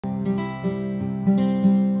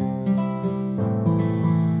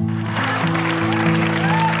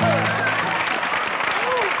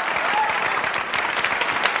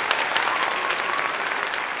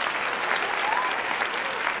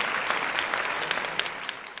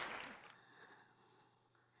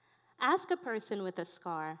Ask a person with a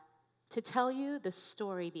scar to tell you the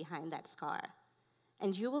story behind that scar,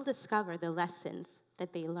 and you will discover the lessons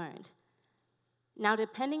that they learned. Now,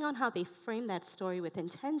 depending on how they frame that story with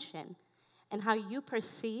intention and how you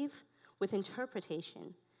perceive with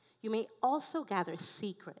interpretation, you may also gather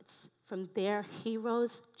secrets from their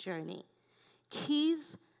hero's journey,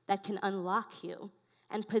 keys that can unlock you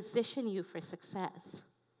and position you for success.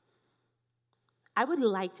 I would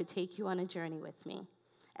like to take you on a journey with me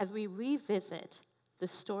as we revisit the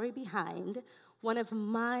story behind one of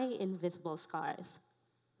my invisible scars,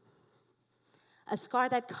 a scar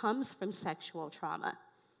that comes from sexual trauma.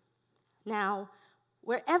 Now,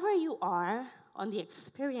 wherever you are on the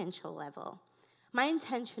experiential level, my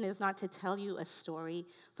intention is not to tell you a story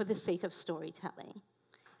for the sake of storytelling.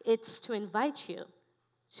 It's to invite you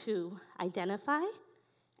to identify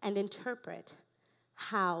and interpret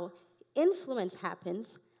how influence happens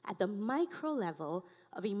at the micro level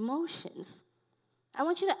of emotions. I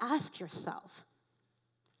want you to ask yourself,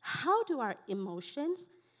 how do our emotions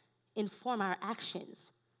inform our actions?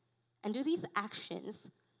 And do these actions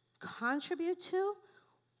contribute to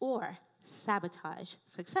or sabotage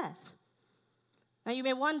success? Now, you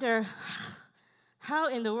may wonder, how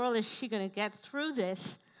in the world is she going to get through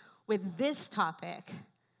this with this topic?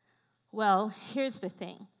 Well, here's the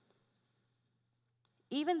thing.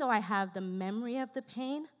 Even though I have the memory of the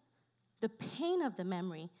pain of the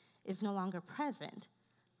memory is no longer present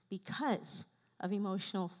because of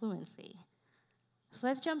emotional fluency. So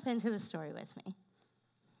let's jump into the story with me.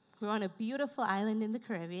 We're on a beautiful island in the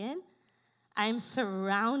Caribbean. I'm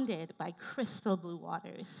surrounded by crystal blue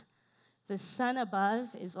waters. The sun above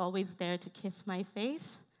is always there to kiss my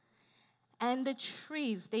face. And the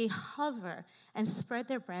trees, they hover and spread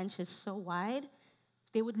their branches so wide,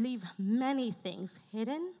 they would leave many things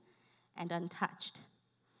hidden and untouched.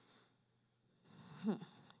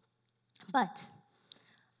 But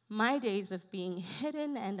my days of being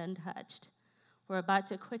hidden and untouched were about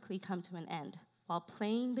to quickly come to an end while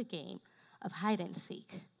playing the game of hide and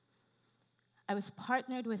seek. I was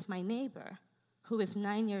partnered with my neighbor, who was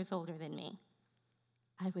 9 years older than me.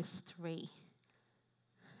 I was 3.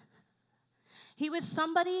 He was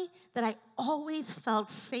somebody that I always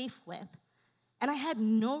felt safe with, and I had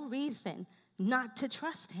no reason not to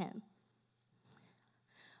trust him.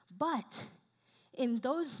 But in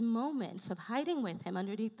those moments of hiding with him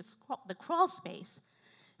underneath the crawl space,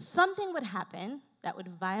 something would happen that would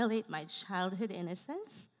violate my childhood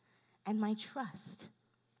innocence and my trust.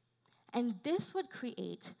 And this would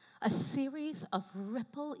create a series of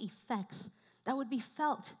ripple effects that would be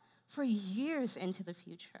felt for years into the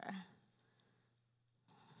future.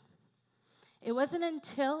 It wasn't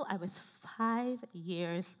until I was 5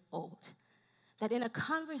 years old that in a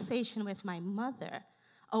conversation with my mother,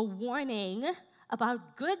 a warning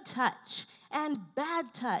about good touch and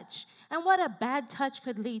bad touch and what a bad touch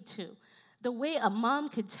could lead to, the way a mom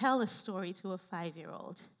could tell a story to a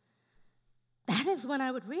 5-year-old. That is when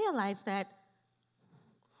I would realize that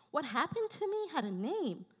what happened to me had a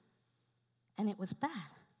name, and it was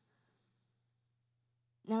bad.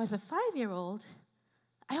 Now, as a 5-year-old,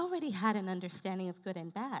 I already had an understanding of good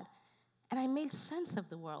and bad, and I made sense of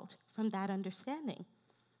the world from that understanding.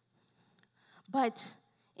 But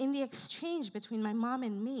in the exchange between my mom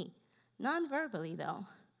and me, non-verbally though,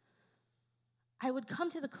 I would come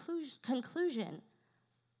to the conclusion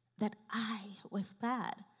that I was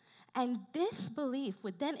bad. And this belief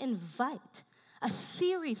would then invite a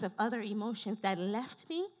series of other emotions that left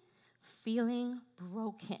me feeling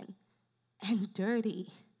broken and dirty.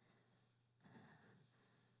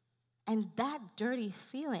 And that dirty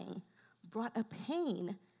feeling brought a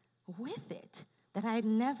pain with it that I had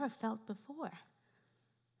never felt before.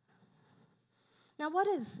 Now, what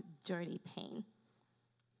is dirty pain?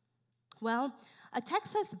 Well, a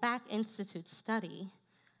Texas Back Institute study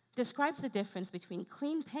describes the difference between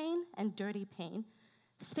clean pain and dirty pain,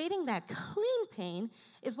 stating that clean pain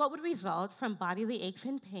is what would result from bodily aches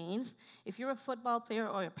and pains. If you're a football player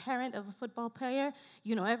or a parent of a football player,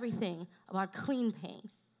 you know everything about clean pain.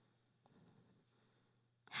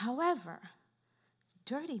 However,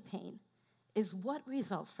 dirty pain is what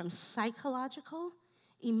results from psychological,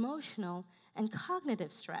 emotional, and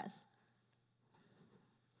cognitive stress.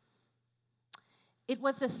 It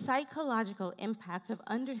was the psychological impact of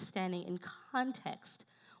understanding in context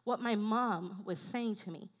what my mom was saying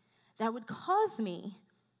to me that would cause me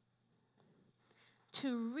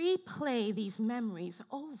to replay these memories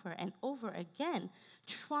over and over again,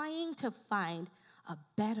 trying to find a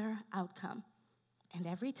better outcome. And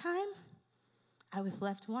every time, I was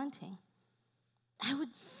left wanting. I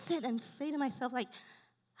would sit and say to myself, like,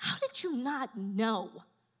 how did you not know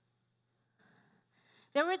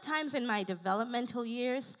There were times in my developmental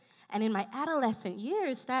years and in my adolescent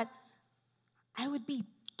years that I would be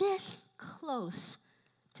this close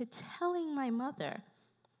to telling my mother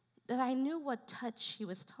that I knew what touch she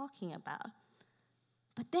was talking about.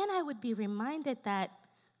 But then I would be reminded that,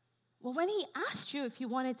 well, when he asked you if you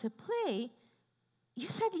wanted to play, you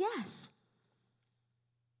said yes.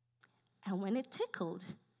 And when it tickled,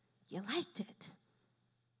 you liked it.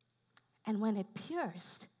 And when it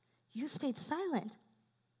pierced, you stayed silent.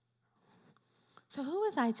 So who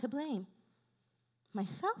was I to blame?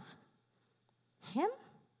 Myself? Him?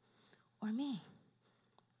 Or me?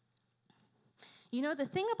 You know, the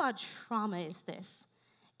thing about trauma is this.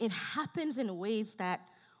 It happens in ways that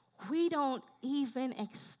we don't even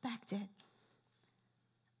expect it.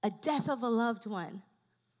 A death of a loved one,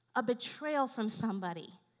 a betrayal from somebody,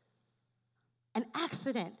 an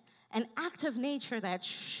accident, an act of nature that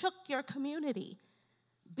shook your community,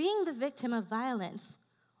 being the victim of violence,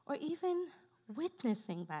 or even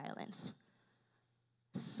witnessing violence.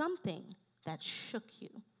 Something that shook you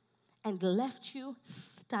and left you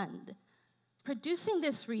stunned, producing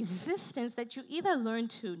this resistance that you either learn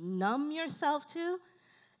to numb yourself to,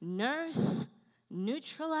 nurse,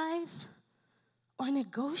 neutralize, or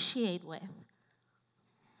negotiate with.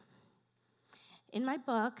 In my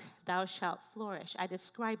book, Thou Shalt Flourish, I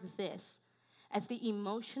describe this as the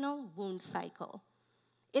emotional wound cycle.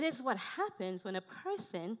 It is what happens when a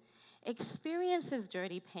person experiences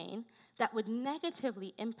dirty pain that would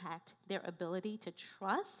negatively impact their ability to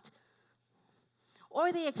trust,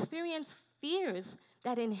 or they experience fears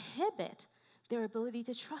that inhibit their ability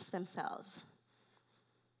to trust themselves.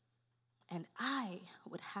 And I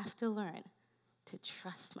would have to learn to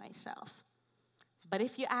trust myself. But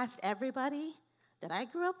if you asked everybody that I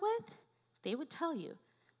grew up with, they would tell you,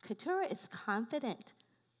 Keturah is confident.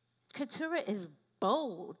 Keturah is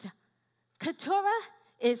bold. Keturah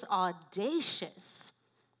is audacious.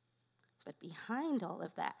 But behind all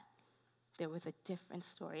of that, there was a different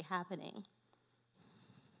story happening.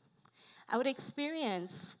 I would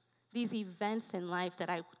experience these events in life that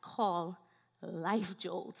I would call life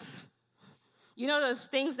jolts. You know those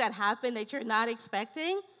things that happen that you're not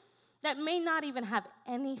expecting? That may not even have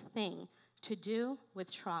anything to do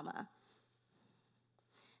with trauma.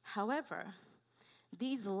 However,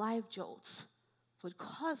 these life jolts would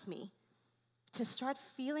cause me to start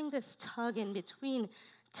feeling this tug in between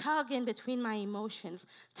my emotions,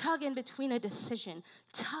 tug in between a decision,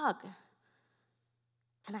 tug.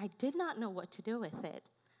 And I did not know what to do with it.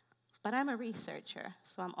 But I'm a researcher,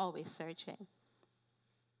 so I'm always searching.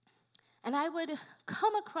 And I would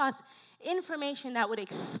come across information that would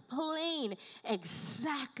explain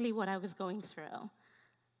exactly what I was going through.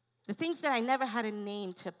 The things that I never had a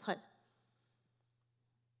name to put.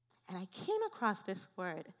 And I came across this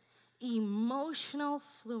word, emotional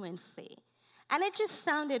fluency. And it just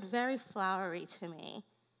sounded very flowery to me,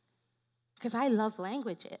 because I love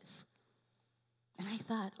languages. And I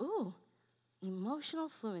thought, ooh, emotional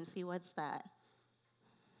fluency, what's that?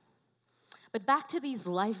 But back to these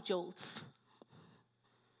life jolts.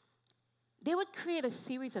 They would create a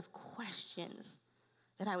series of questions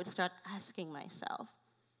that I would start asking myself.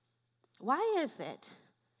 Why is it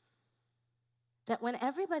that when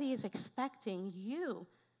everybody is expecting you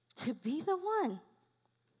to be the one,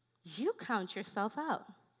 you count yourself out?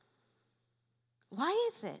 Why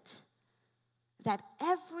is it that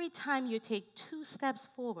every time you take 2 steps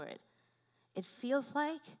forward, it feels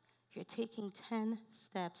like you're taking 10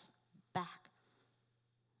 steps back?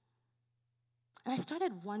 And I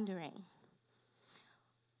started wondering,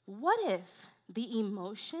 what if the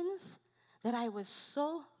emotions that I was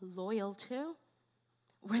so loyal to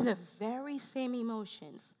were the very same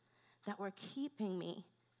emotions that were keeping me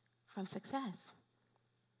from success?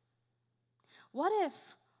 What if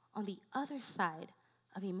on the other side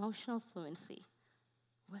of emotional fluency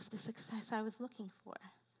was the success I was looking for?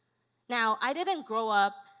 Now, I didn't grow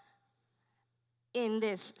up in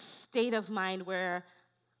this state of mind where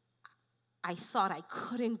I thought I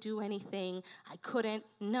couldn't do anything,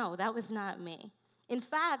 No, that was not me. In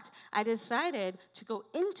fact, I decided to go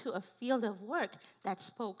into a field of work that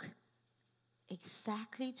spoke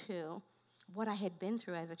exactly to what I had been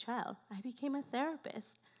through as a child. I became a therapist.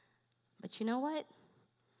 But you know what?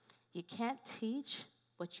 You can't teach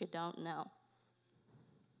what you don't know.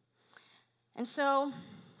 And so,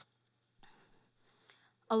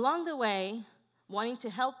 along the way, wanting to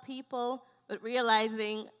help people, but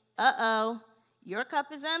realizing, your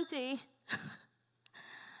cup is empty,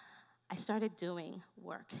 I started doing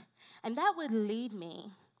work. And that would lead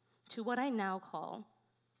me to what I now call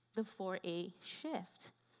the 4A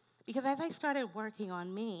shift. Because as I started working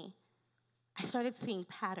on me, I started seeing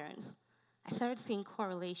patterns. I started seeing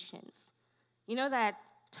correlations. You know that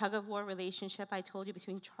tug-of-war relationship I told you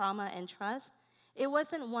between trauma and trust? It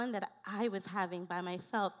wasn't one that I was having by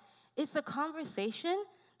myself. It's a conversation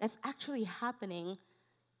that's actually happening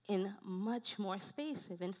in much more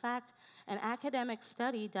spaces. In fact, an academic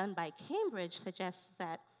study done by Cambridge suggests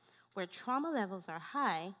that where trauma levels are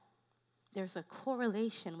high, there's a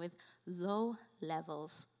correlation with low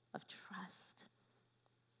levels of trust.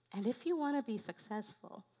 And if you want to be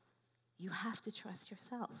successful, you have to trust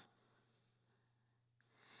yourself.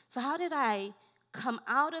 So how did I come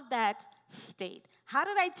out of that state? How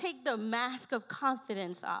did I take the mask of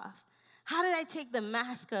confidence off? How did I take the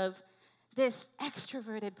mask of this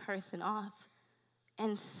extroverted person off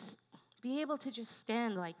and be able to just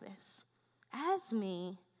stand like this as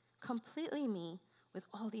me, completely me, with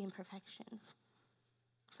all the imperfections?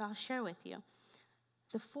 So I'll share with you.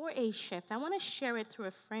 The 4A shift, I want to share it through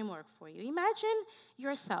a framework for you. Imagine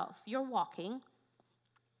yourself, you're walking,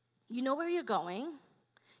 you know where you're going,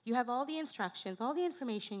 you have all the instructions, all the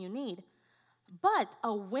information you need, but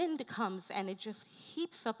a wind comes and it just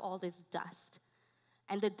heaps up all this dust.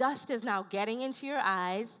 And the dust is now getting into your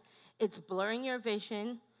eyes, it's blurring your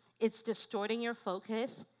vision, it's distorting your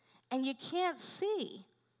focus, and you can't see.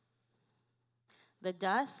 The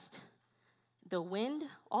dust, the wind,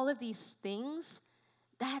 all of these things,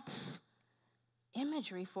 that's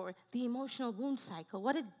imagery for the emotional wound cycle,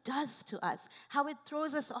 what it does to us, how it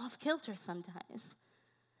throws us off kilter sometimes.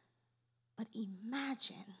 But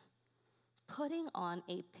imagine putting on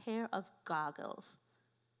a pair of goggles.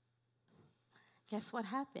 Guess what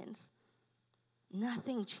happens?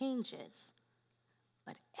 Nothing changes,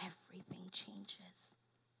 but everything changes.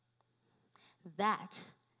 That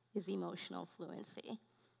is emotional fluency.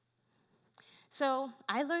 So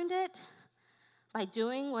I learned it by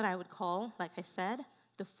doing what I would call, like I said,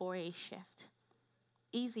 the 4A shift.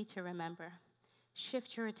 Easy to remember.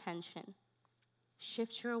 Shift your attention,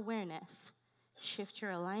 shift your awareness, shift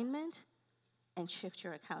your alignment, and shift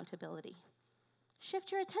your accountability.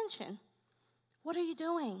 Shift your attention. What are you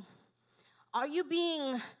doing? Are you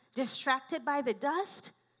being distracted by the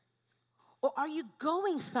dust? Or are you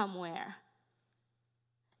going somewhere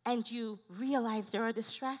and you realize there are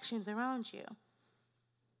distractions around you?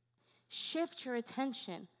 Shift your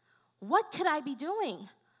attention. What could I be doing?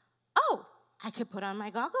 Oh, I could put on my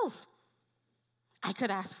goggles. I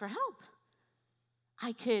could ask for help.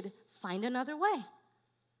 I could find another way.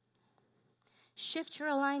 Shift your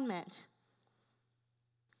alignment.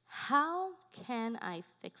 How can I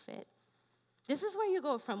fix it? This is where you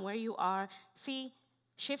go from where you are. See,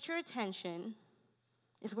 shift your attention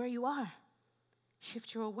is where you are.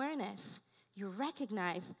 Shift your awareness. You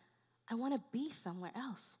recognize, I want to be somewhere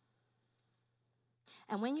else.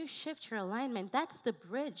 And when you shift your alignment, that's the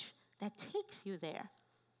bridge that takes you there.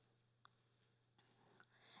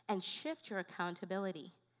 And shift your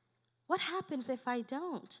accountability. What happens if I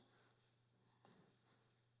don't?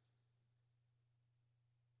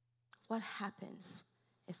 What happens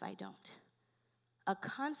if I don't? A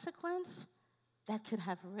consequence that could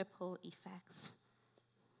have ripple effects.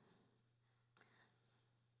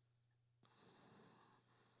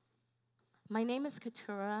 My name is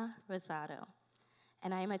Keturah Rosato,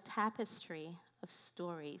 and I am a tapestry of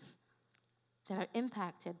stories that are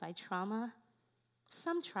impacted by trauma,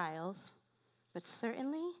 some trials, but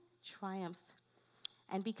certainly triumph.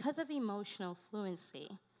 And because of emotional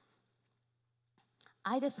fluency,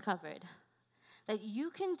 I discovered that you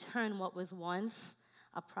can turn what was once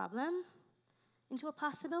a problem into a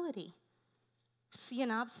possibility. See an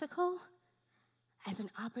obstacle as an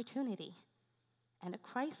opportunity. And a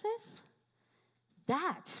crisis,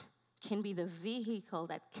 that can be the vehicle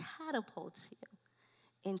that catapults you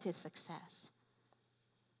into success.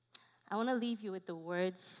 I want to leave you with the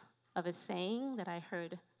words of a saying that I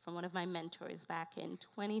heard from one of my mentors back in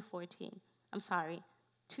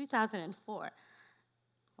 2004.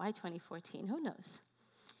 Why 2014? Who knows?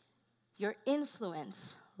 Your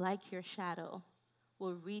influence, like your shadow,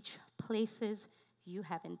 will reach places you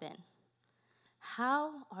haven't been.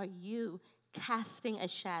 How are you casting a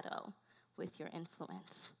shadow with your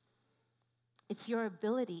influence? It's your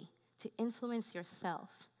ability to influence yourself,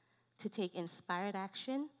 to take inspired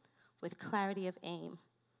action with clarity of aim.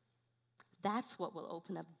 That's what will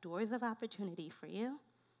open up doors of opportunity for you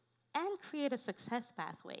and create a success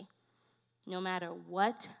pathway. No matter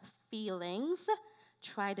what feelings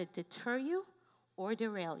try to deter you or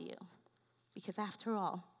derail you. Because after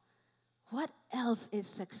all, what else is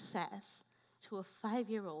success to a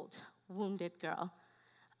 5-year-old wounded girl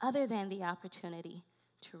other than the opportunity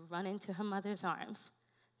to run into her mother's arms,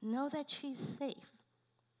 know that she's safe,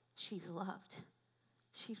 she's loved.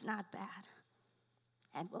 She's not bad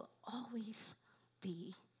and will always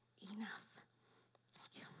be